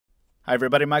Hi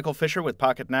everybody, Michael Fisher with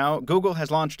Pocketnow. Google has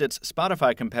launched its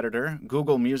Spotify competitor,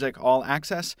 Google Music All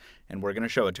Access, and we're going to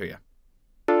show it to you.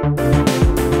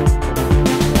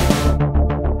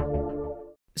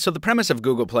 So the premise of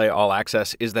Google Play All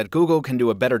Access is that Google can do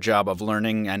a better job of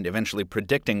learning and eventually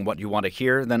predicting what you want to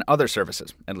hear than other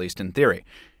services, at least in theory.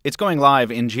 It's going live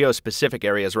in geo-specific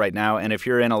areas right now, and if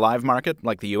you're in a live market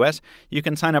like the US, you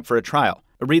can sign up for a trial.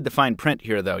 Read the fine print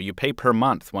here, though. You pay per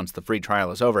month once the free trial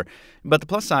is over. But the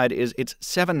plus side is it's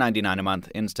 $7.99 a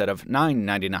month instead of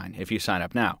 $9.99 if you sign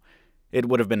up now. It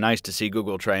would have been nice to see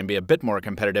Google try and be a bit more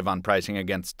competitive on pricing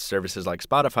against services like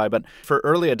Spotify, but for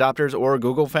early adopters or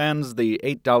Google fans, the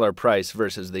 $8 price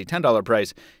versus the $10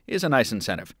 price is a nice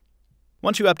incentive.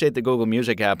 Once you update the Google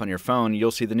Music app on your phone,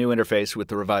 you'll see the new interface with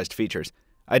the revised features.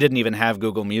 I didn't even have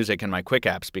Google Music in my quick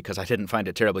apps because I didn't find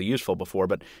it terribly useful before,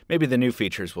 but maybe the new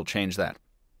features will change that.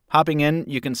 Hopping in,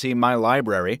 you can see My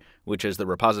Library, which is the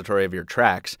repository of your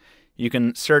tracks. You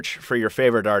can search for your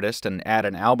favorite artist and add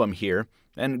an album here.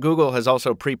 And Google has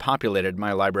also pre-populated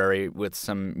My Library with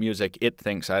some music it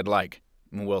thinks I'd like.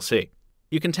 We'll see.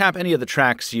 You can tap any of the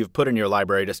tracks you've put in your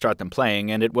library to start them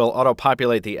playing, and it will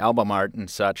auto-populate the album art and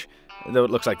such, though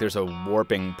it looks like there's a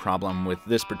warping problem with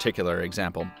this particular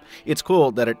example. It's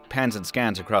cool that it pans and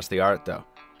scans across the art, though.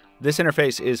 This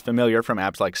interface is familiar from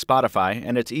apps like Spotify,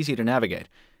 and it's easy to navigate.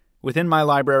 Within My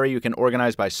Library, you can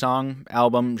organize by song,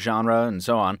 album, genre, and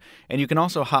so on, and you can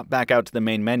also hop back out to the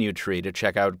main menu tree to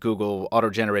check out Google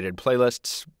auto-generated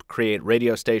playlists, create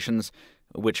radio stations,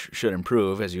 which should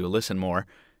improve as you listen more,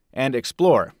 and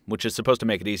Explore, which is supposed to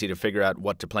make it easy to figure out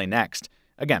what to play next,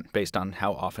 again, based on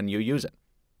how often you use it.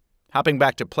 Hopping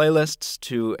back to playlists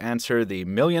to answer the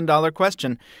million-dollar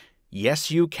question,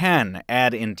 yes, you can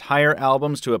add entire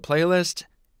albums to a playlist,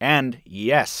 and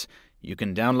yes, you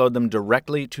can download them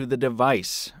directly to the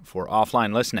device for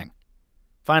offline listening.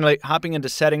 Finally, hopping into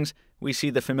settings, we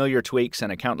see the familiar tweaks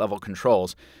and account-level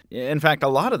controls. In fact, a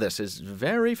lot of this is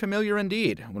very familiar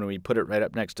indeed when we put it right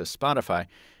up next to Spotify.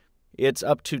 It's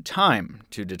up to time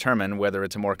to determine whether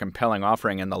it's a more compelling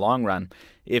offering in the long run.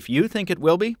 If you think it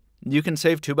will be, you can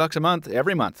save $2 a month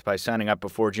every month by signing up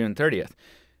before June 30th.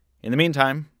 In the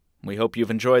meantime, we hope you've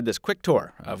enjoyed this quick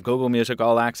tour of Google Music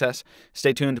All Access.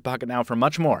 Stay tuned to Pocketnow for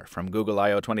much more from Google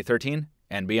I/O 2013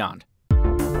 and beyond.